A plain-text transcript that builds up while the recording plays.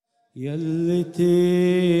يلي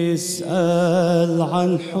تسأل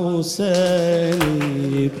عن حسين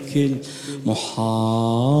بكل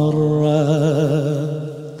محارة،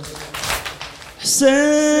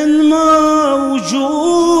 حسين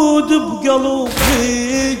موجود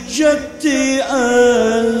بقلبي جدي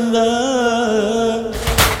ألا،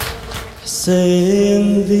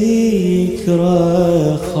 حسين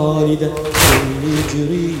ذكرى خالدة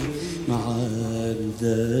تجري مع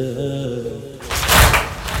الدم،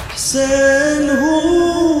 حسين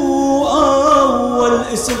هو أول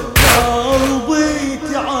اسم قلبي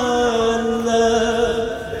تعلق،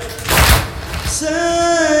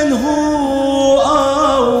 حسين هو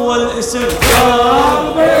أول اسم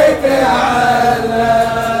قلبي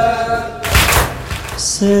تعلق،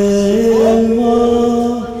 حسين ما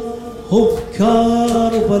هو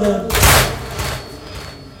بكربلاء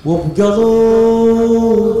وبقلوبنا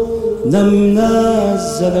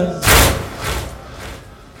منزله،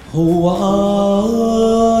 هو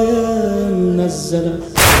آية منزلة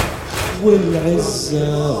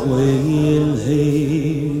والعزة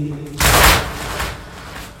والهين،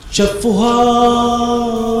 شفوها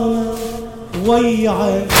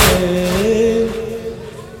ويعين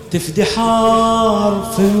تفدي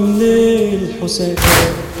حرف من الحسين،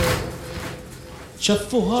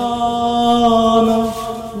 شفوها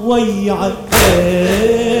ويعين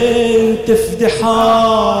تفدي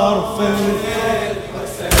حرف من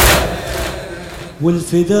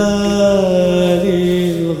والفداء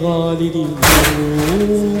للغالي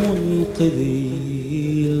منقذي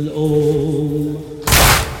الأم،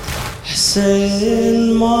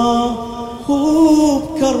 حسين ما هو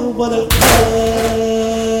بكربلاء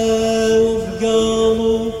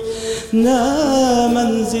وبقلبنا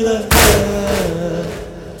منزله،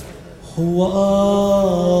 هو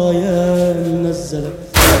آية منزلة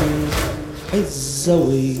العزة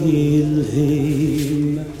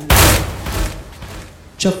والهمة،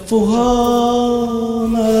 شفوها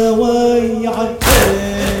ما ويعين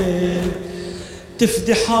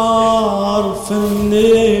تفدي حرف من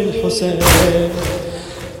الحسين،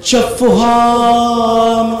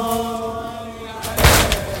 شفوها ما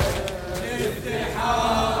تفدي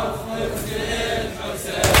حرف من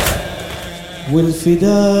الحسين،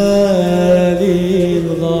 والفداء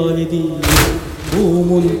للغالدين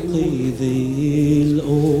ومنقذي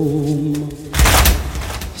الأم،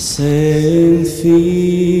 حسين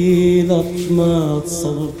في لطمة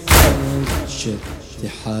صبر شد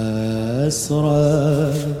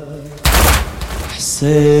حسرة،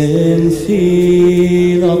 حسين في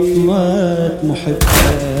لطمة محب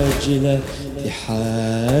أجله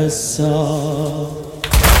تحسر،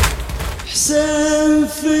 حسين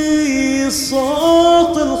في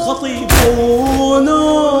صوت الخطيب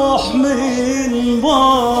ونوح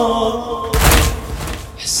منبر،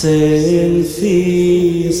 حسين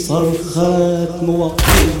في صرخة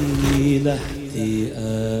موكله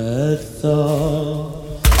تأثر،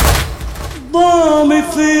 ضامي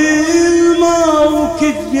في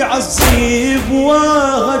الموكب يعذب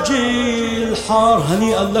وهجي الحار،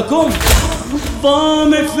 هنيئا لكم،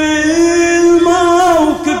 ضامي في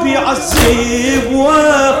الموكب يعذب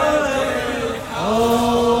وهجي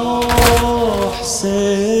الحار،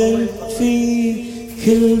 حسين في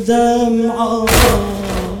كل دمعة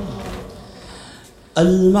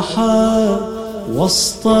المحا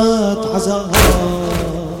وسطت عذاب،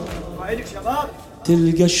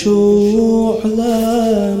 تلقى شعلة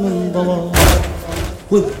من ضلال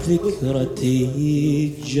والذكرى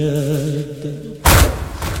تتجدد،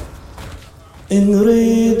 إن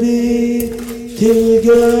ريدي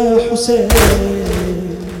تلقى حسين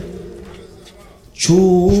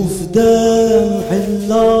شوف دمع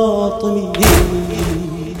اللاطمي،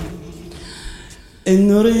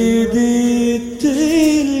 إن ريدي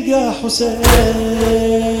تلقى حسين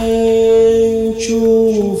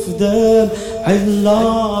شوف دمع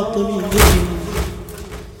اللاطمي،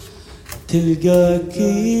 تلقى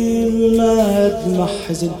كلمة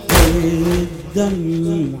محزن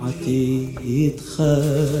الدمعة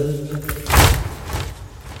تدخل،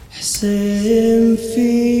 حسين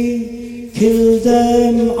في كل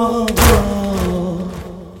دمعة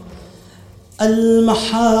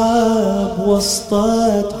المحاب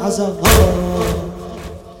وسطت عذاب،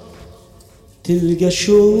 تلقى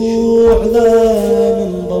شعلة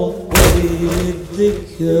من ضوء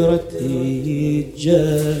الذكرى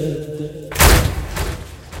تتجدد،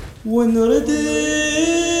 وإن ردت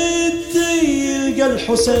تلقى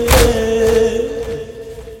الحسين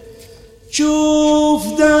شوف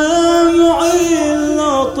دمعي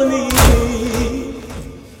اللاطمي،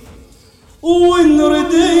 وإن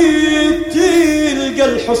ردت تلقى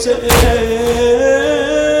الحسين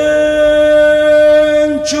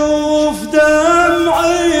شوف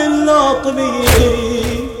دمعي اللطمي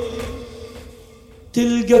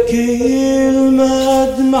تلقى كلمة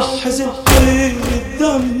دمع حزن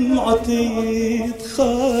دمعتي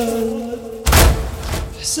تخل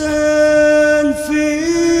حسين في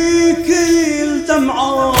كل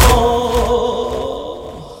دمعة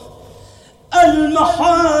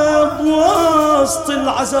المحب وسط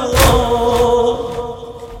العذاب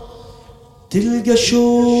تلقى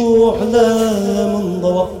شعلة من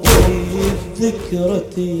ضوء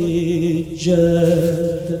ذكرتي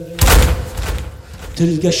الجد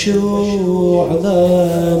تلقى شعلة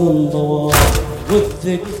من ضوء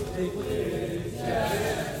الذكر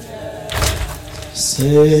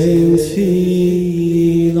حسين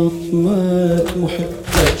في لطمة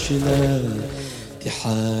محبك لا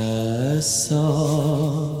تحسر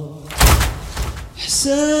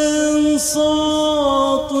حسين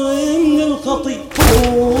صوت من الخطيب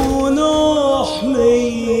ونوح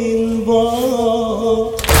من باب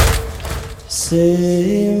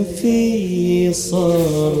حسين في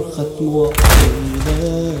صرخة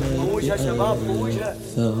موحدة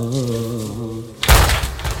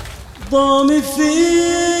ضامي في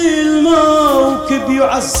الموكب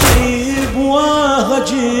يعذب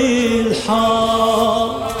وهجي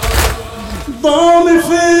الحار ضامي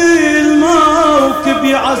في الموكب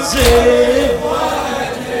يعذب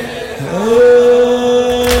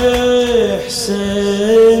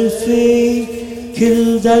حسين في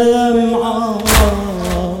كل دمعة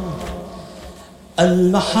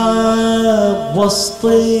المحب وسط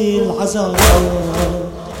العذاب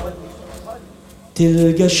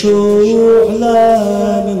تلقى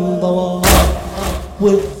شعلة من ضوء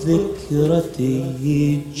والذكرى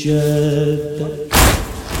تجد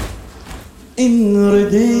إن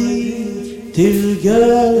رديت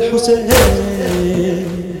تلقى الحسين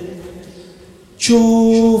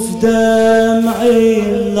تشوف دمعي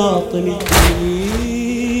اللاطمي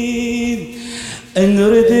إن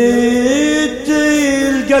رديت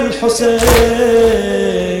تلقى الحسين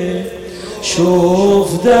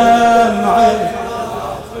شوف دمعي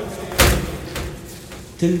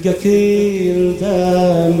تلقى كل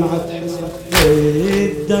دمعة حزن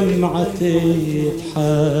الدمعة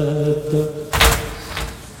تتحدى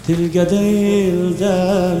تلقى ديل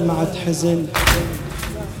دمعة حزن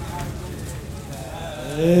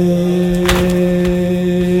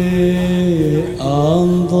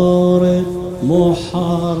انظر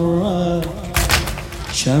محرك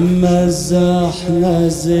شم الزحلة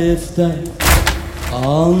زفته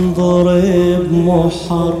انظر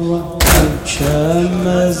بمحرك شم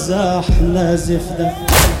الزحلة زفته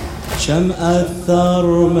شم أثر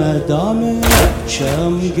مدامك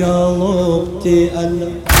شم قلبتي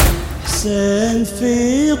ألم حسين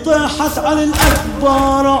في طاحت على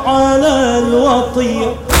الأكبر على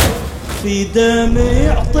الوطية في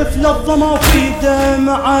دمع طفل الظما وفي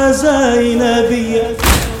دمع زينبية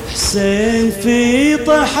حسين في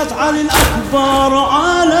طاحت على الأكبر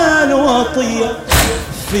على الوطية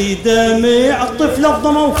في دمع طفل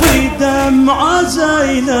الظما وفي دمع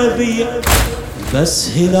زينبية بس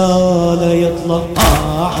هلاله يطلع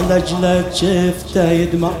لجلة شفته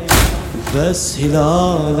يدمع بس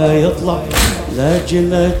هلاله يطلع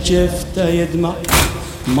لجلة شفته يدمع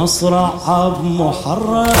مصرع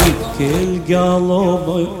بمحرم كل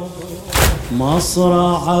قلب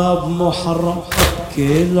مصرع بمحرم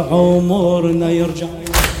كل عمرنا يرجع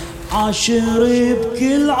عاشر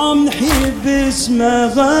بكل عام نحيب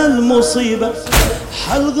اسمه المصيبة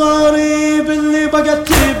هالغريب اللي بقت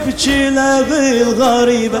تبكي له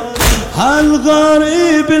الغريبة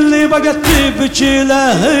هالغريب اللي بقت تبكي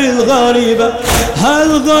له الغريبة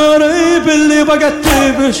هالغريب اللي بقت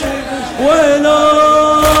تبكي ولا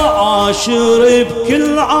عاشر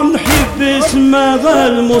بكل عام نحب اسمه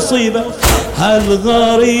المصيبة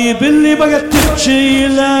هالغريب اللي بقت تبكي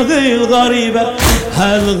له الغريبة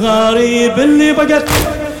هالغريب اللي بقت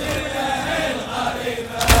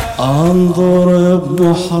انظر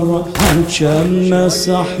بمحرم كم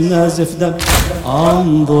مسحنا زف دم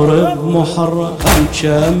انظر بمحرم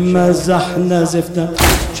كم مسحنا زف دم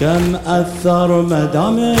كم اثر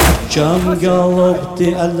مدامك كم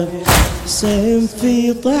قلبتي ألم حسين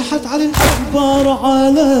في طيحت على الاكبر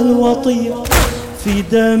على الوطية في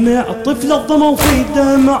دمع طفل الظما وفي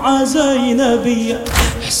دمع زينبية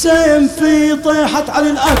حسين في طيحت على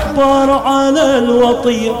الاكبر على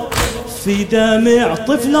الوطية في دمع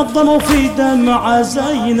طفل الظما وفي دمع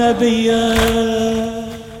زينبية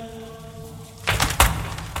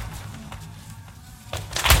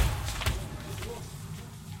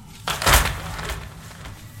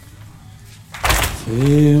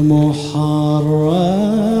في محرم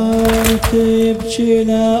تبكي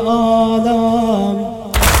لآلام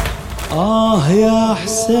يا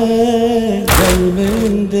حسين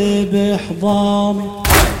من ذبح ضامي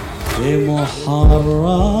في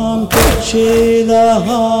محرم تبكي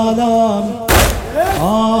لها لامي.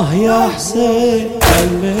 يا حسين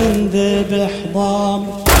من ذبح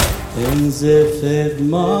ضامي تنزف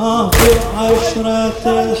دماء في عشرة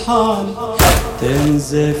الحال،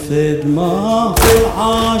 تنزف دماء في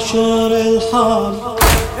عاشر الحال،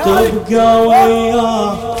 تبقى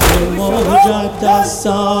وياه في موجة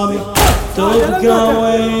السامي، تبقى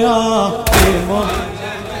وياه في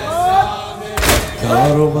موجة السامي.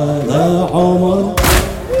 كربلاء عمرنا،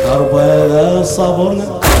 كربلاء صبرنا،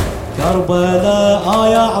 كربلاء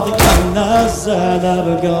يا عظيم نزل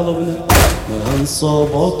بقلبنا. من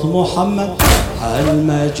صوت محمد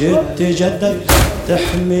المجد تجدد،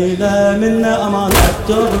 تحمينا منا أمانة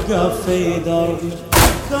تبقى في دربنا.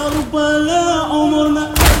 كربلاء عمرنا،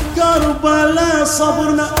 كربلاء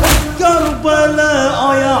صبرنا، كربلاء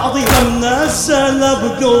يا عظيم نزل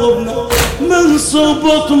بقلبنا. من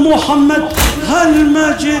صوت محمد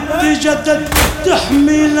هالمجد تجدد،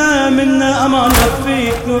 تحمينا منا أمانة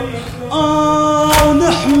فيك،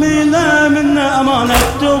 ونحمينا منا أمانة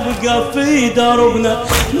تبقى في دربنا،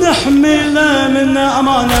 نحمينا منا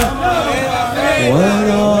أمانة.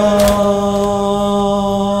 ولا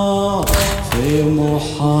في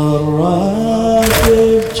محرم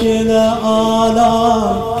تبكي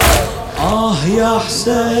لآلام. يا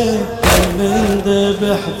حسين من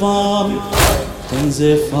ذبح ضامي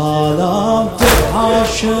تنزف آلام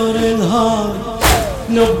تحاشر الهام،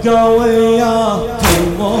 نبقى وياه في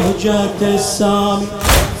موجة السامي.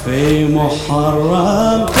 في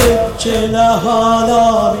محرم تبكي لها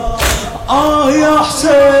لامي. يا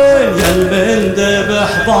حسين يا من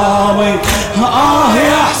ذبح ضامي،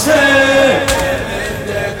 يا حسين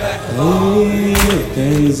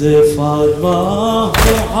تنزف الماء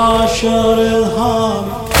في عاشر الهام،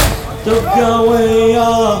 تبقى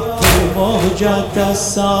وياه في موجة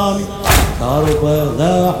السامي.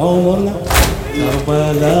 كربلاء عمرنا،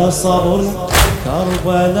 كربلاء صبرنا،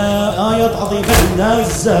 كربلاء آية عظيمة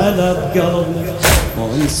نزل بقلبنا.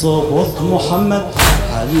 ومن صوت محمد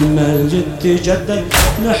المجد تجدد،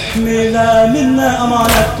 نحمينا منا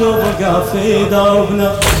أمانة تبقى في دربنا،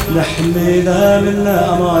 نحمينا منا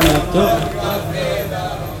أمانة تبقى في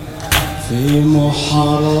دربنا. في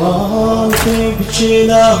محرم تبكي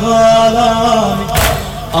لها لامي.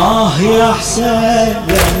 يا حسين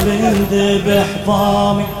يا من ذبح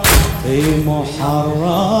ضامي في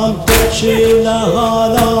محرم تبكي لها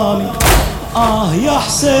لامي. يا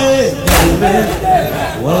حسين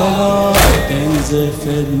ولا تنزف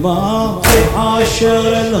الماء في عاشر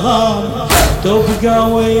الهام، تبقى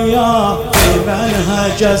وياه في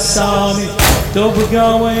منهج السامي، تبقى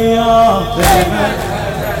وياه في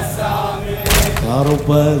منهج السامي.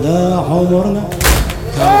 كربلاء عمرنا،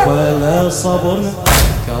 كربلاء صبرنا،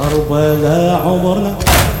 كربلاء عمرنا،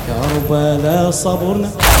 كربلاء صبرنا،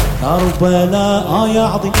 كربلاء يا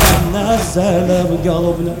عظيم نزل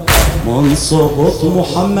بقلبنا. من صوت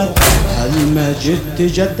محمد المجد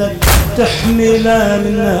تجدد، تحمينا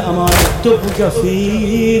منا أمانة تبقى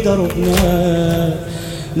في دربنا،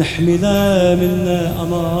 نحمينا منا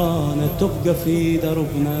أمانة تبقى في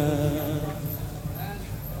دربنا.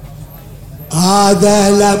 هذا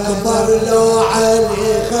الأكبر لو علي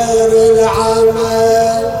خير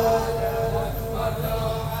العمل،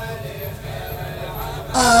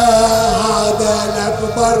 هذا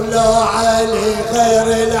الأكبر لو علي خير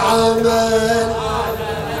العمل،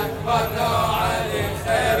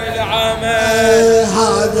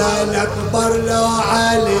 هذا الأكبر لو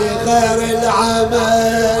علي خير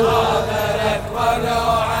العمل،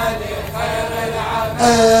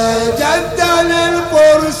 جدل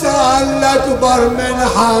الفرسان الأكبر من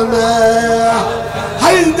حماه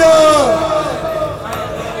حيدر.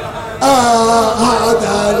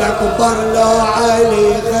 هذا الأكبر لو علي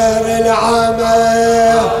خير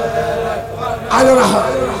العمل. علي رحمة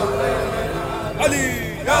علي،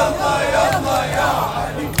 يلا يلا يا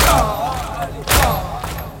علي.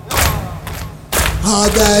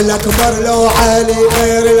 هذا الأكبر لو علي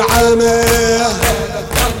خير العمل،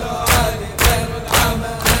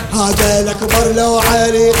 هذا الأكبر لو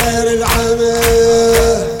علي خير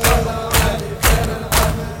العمل،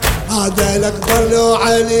 هذا الأكبر لو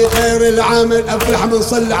علي خير العمل. أفلح من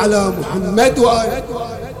صلى على محمد وآله.